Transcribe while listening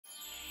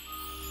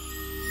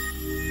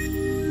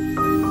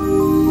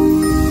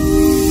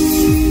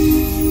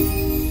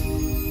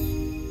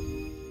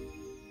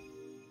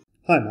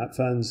Hi map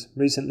fans,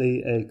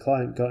 recently a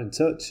client got in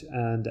touch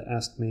and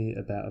asked me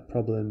about a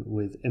problem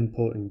with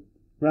importing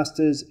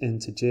rasters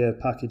into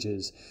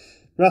geopackages.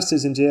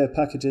 Rasters and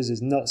geopackages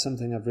is not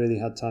something I've really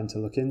had time to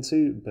look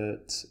into,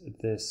 but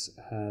this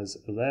has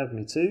allowed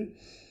me to.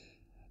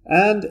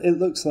 And it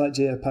looks like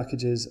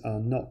geopackages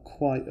are not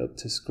quite up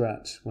to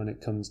scratch when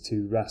it comes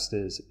to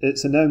rasters.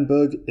 It's a known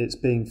bug, it's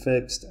being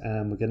fixed,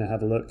 and we're going to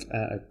have a look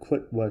at a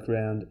quick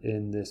workaround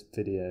in this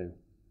video.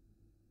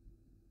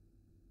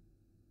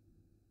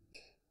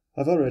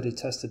 I've already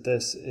tested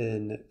this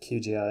in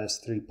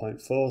QGIS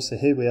 3.4, so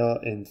here we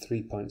are in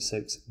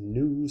 3.6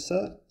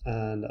 NUSA,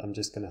 and I'm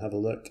just going to have a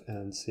look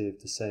and see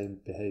if the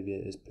same behaviour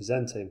is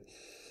presenting.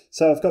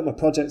 So I've got my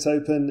projects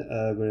open,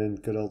 we're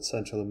in good old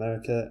Central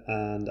America,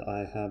 and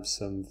I have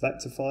some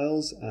vector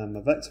files, and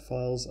my vector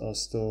files are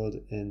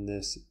stored in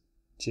this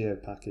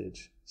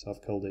geopackage. So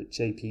I've called it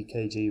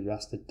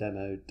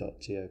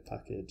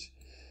jpkg_raster_demo.geopackage.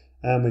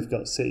 And we've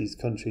got cities,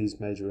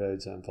 countries, major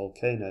roads and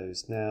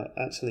volcanoes. Now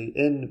actually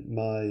in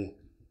my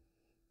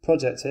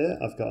project here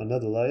I've got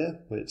another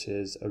layer which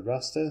is a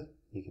raster.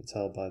 You can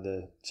tell by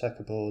the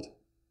checkerboard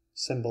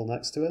symbol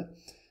next to it.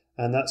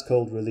 And that's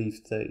called Relief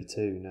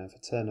 32. Now if I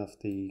turn off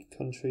the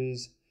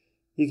countries,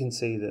 you can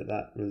see that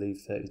that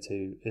Relief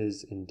 32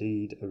 is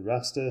indeed a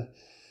raster.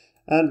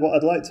 And what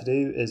I'd like to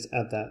do is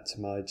add that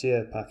to my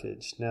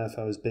geopackage. Now if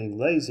I was being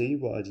lazy,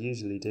 what I'd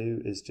usually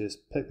do is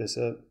just pick this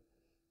up,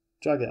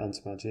 drag it onto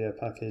my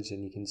geopackage,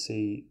 and you can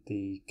see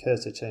the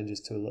cursor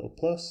changes to a little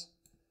plus.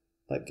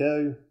 Let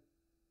go,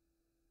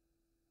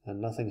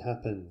 and nothing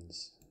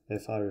happens.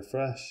 If I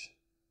refresh,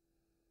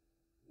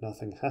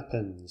 nothing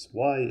happens.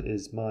 Why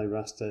is my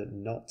raster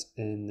not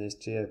in this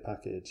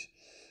geopackage?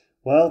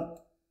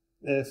 Well,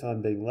 if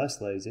I'm being less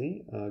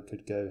lazy, I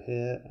could go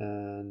here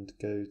and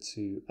go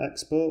to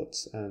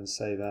Export and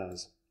Save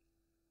As.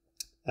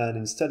 And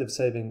instead of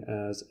saving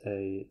as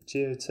a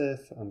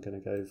geotiff, I'm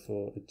going to go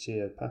for a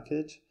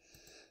geopackage.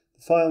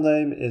 The file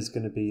name is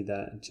going to be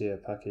that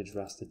geopackage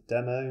raster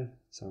demo,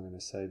 so I'm going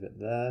to save it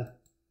there.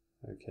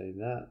 Okay,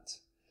 that.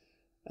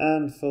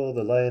 And for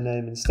the layer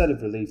name, instead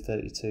of Relief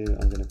 32,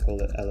 I'm going to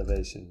call it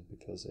Elevation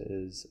because it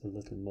is a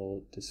little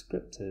more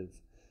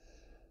descriptive.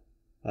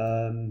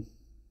 I'll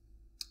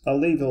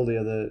leave all the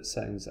other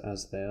settings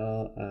as they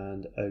are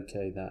and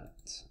OK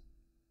that.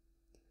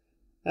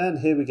 And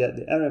here we get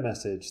the error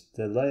message.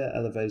 The layer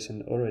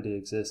elevation already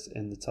exists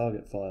in the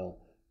target file.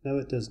 No,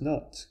 it does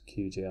not,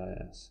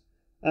 QGIS.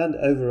 And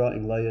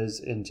overwriting layers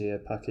in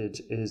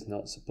geopackage is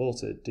not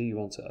supported. Do you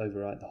want to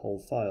overwrite the whole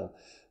file?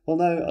 Well,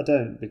 no, I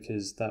don't,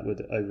 because that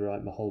would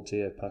overwrite my whole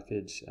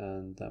geopackage,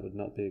 and that would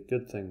not be a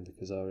good thing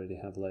because I already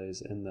have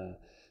layers in there.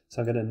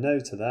 So I'm going to no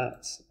to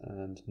that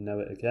and no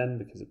it again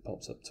because it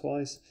pops up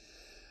twice.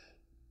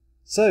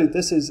 So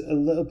this is a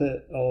little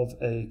bit of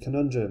a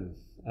conundrum.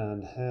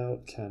 And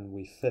how can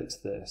we fix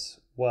this?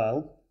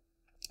 Well,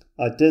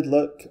 I did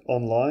look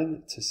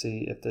online to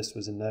see if this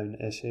was a known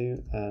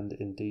issue, and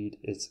indeed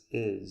it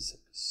is.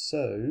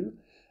 So,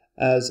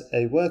 as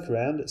a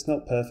workaround, it's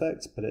not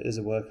perfect, but it is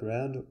a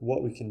workaround.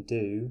 What we can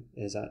do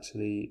is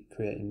actually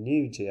create a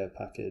new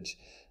geopackage.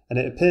 And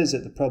it appears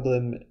that the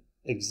problem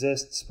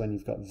exists when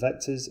you've got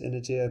vectors in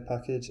a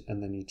geopackage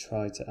and then you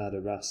try to add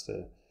a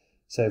raster.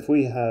 So if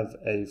we have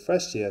a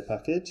fresh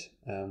geopackage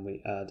and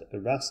we add a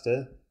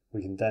raster,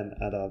 we can then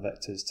add our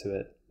vectors to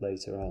it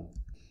later on.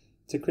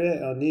 To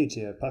create our new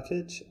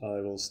geopackage,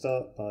 I will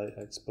start by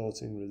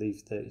exporting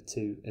Relief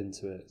 32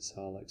 into it. So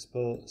I'll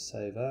export,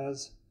 save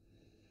as,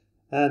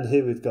 and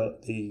here we've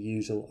got the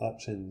usual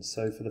options.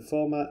 So for the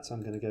format,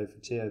 I'm going to go for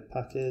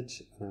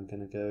geopackage, and I'm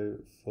going to go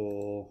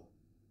for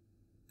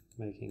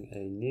making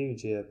a new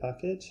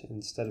geopackage.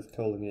 Instead of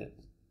calling it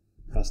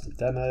raster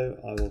demo,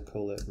 I will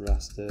call it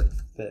raster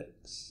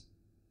fix.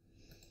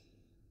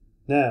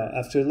 Now,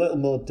 after a little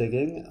more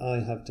digging, I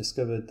have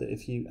discovered that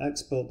if you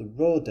export the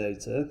raw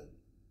data,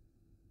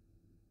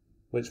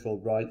 which will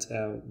write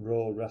out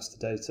raw raster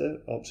data,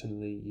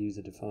 optionally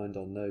user-defined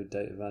or no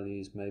data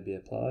values may be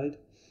applied,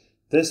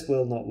 this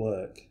will not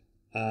work.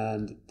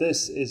 And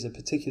this is a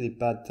particularly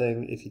bad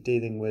thing if you're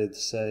dealing with,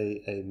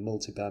 say, a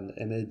multi-band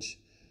image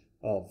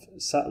of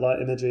satellite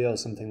imagery or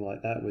something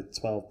like that with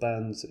 12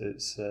 bands.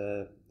 It's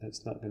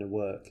not going to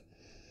work.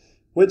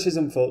 Which is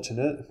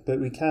unfortunate, but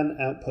we can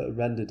output a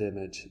rendered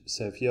image.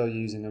 So if you're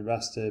using a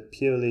raster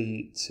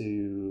purely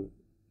to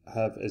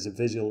have as a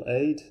visual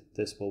aid,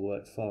 this will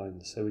work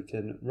fine. So we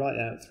can write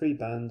out 3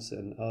 bands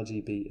and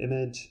RGB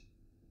image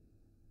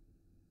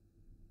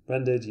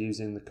rendered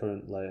using the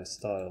current layer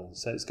style.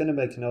 So it's going to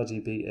make an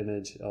RGB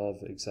image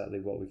of exactly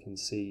what we can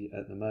see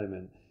at the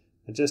moment.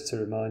 And just to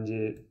remind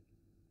you,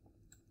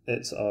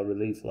 it's our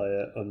relief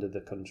layer under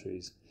the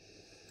countries.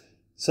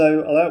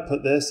 So I'll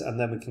output this and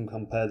then we can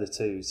compare the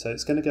two. So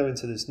it's going to go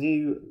into this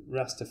new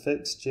raster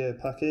fix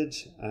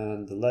geopackage,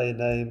 and the layer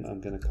name, I'm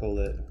going to call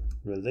it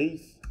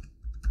Relief,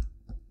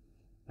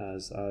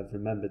 as I've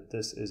remembered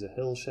this is a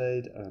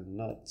hillshade and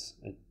not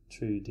a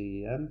true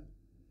DEM.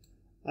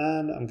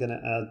 And I'm going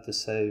to add the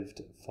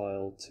saved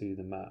file to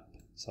the map.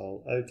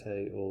 So I'll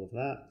OK all of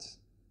that.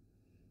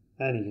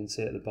 and you can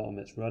see at the bottom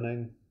it's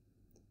running.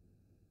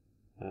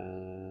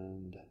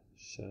 And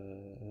so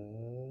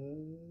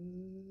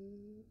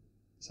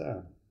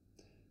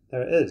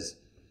there it is.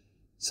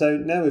 So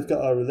now we've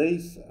got our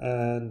relief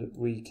and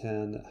we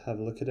can have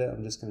a look at it.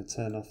 I'm just going to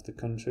turn off the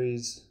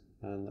countries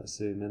and let's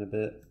zoom in a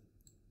bit.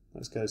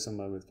 Let's go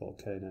somewhere with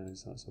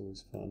volcanoes, that's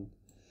always fun.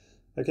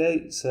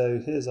 Okay, so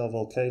here's our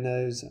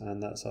volcanoes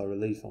and that's our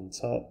relief on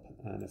top,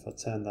 and if I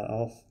turn that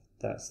off,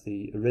 that's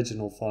the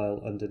original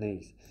file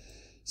underneath.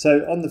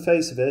 So on the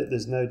face of it,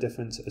 there's no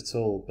difference at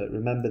all, but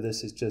remember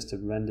this is just a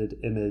rendered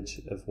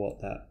image of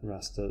what that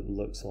raster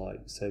looks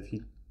like. So if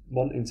you're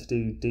wanting to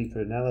do deeper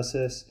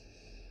analysis,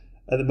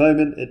 at the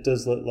moment it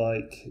does look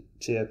like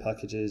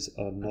geopackages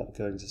are not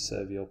going to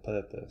serve your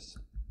purpose.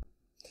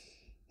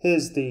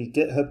 Here's the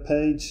GitHub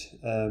page.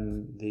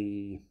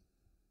 The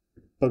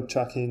bug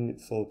tracking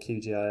for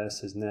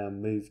QGIS has now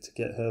moved to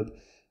GitHub.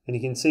 And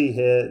you can see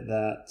here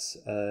that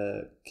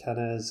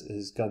Canaz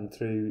has gone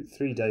through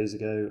 3 days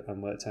ago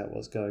and worked out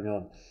what's going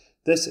on.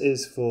 This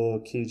is for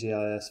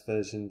QGIS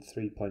version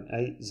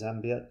 3.8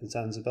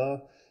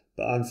 Zanzibar,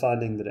 but I'm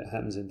finding that it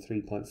happens in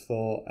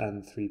 3.4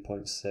 and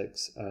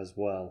 3.6 as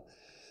well.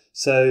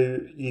 So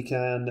you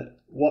can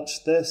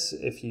watch this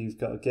if you've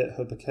got a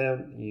GitHub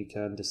account. You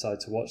can decide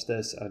to watch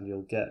this and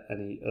you'll get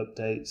any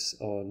updates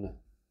on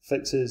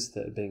fixes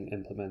that are being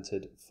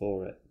implemented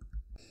for it.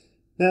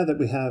 Now that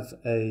we have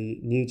a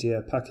new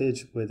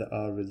geopackage with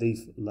our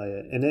relief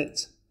layer in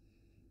it,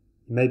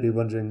 you may be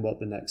wondering what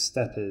the next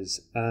step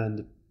is.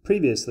 And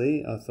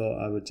previously I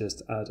thought I would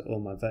just add all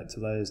my vector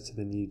layers to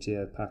the new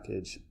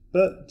geopackage.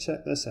 But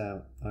check this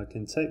out. I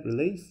can take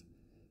relief,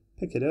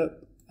 pick it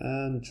up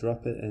and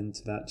drop it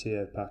into that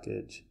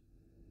geopackage.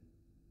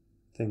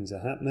 Things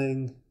are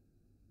happening,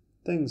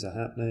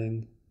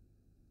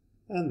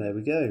 and there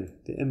we go.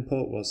 The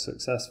import was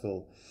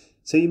successful.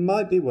 So you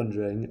might be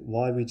wondering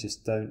why we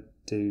just don't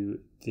do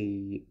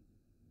the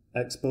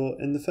export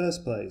in the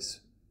first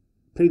place.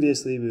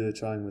 Previously we were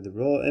trying with a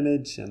raw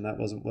image and that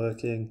wasn't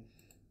working.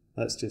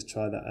 Let's just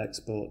try that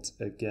export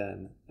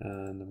again,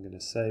 and I'm going to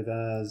save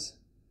as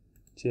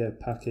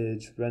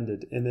geopackage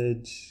rendered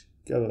image,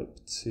 go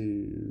up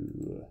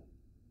to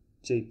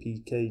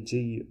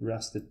JPKG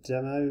raster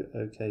demo.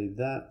 Okay,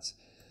 that.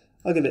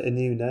 I'll give it a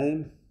new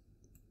name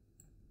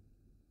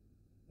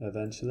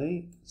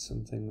eventually,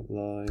 something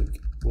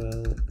like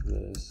will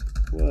this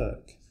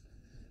work?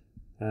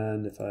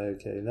 And if I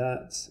OK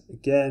that,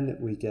 again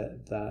we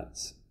get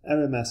that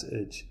error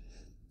message.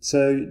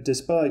 So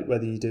despite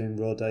whether you're doing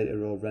raw data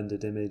or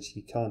rendered image,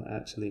 you can't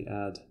actually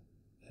add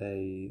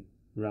a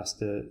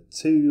raster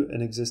to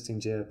an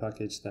existing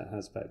geopackage that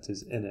has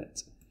vectors in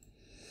it.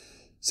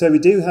 So we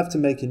do have to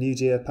make a new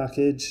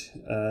geopackage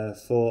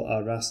for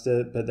our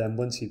raster, but then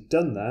once you've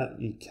done that,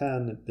 you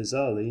can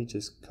bizarrely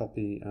just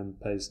copy and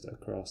paste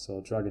across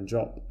or drag and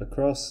drop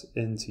across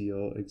into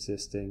your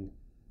existing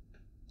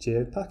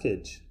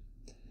geopackage.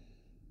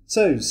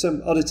 So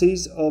some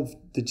oddities of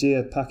the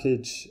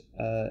geopackage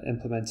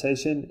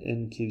implementation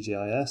in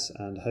QGIS,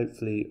 and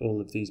hopefully all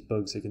of these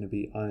bugs are going to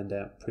be ironed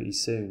out pretty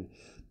soon.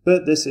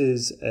 But this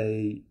is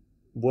a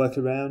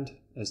workaround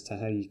as to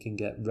how you can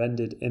get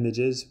rendered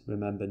images,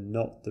 remember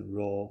not the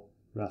raw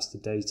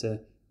raster data,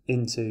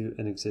 into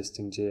an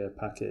existing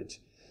geopackage.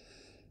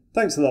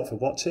 Thanks a lot for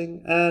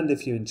watching, and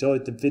if you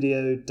enjoyed the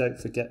video, don't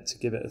forget to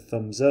give it a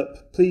thumbs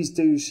up. Please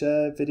do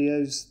share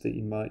videos that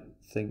you might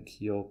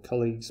think your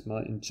colleagues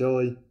might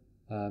enjoy.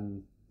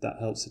 That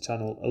helps the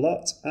channel a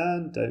lot,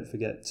 and don't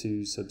forget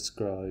to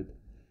subscribe.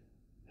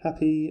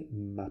 Happy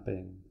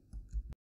mapping!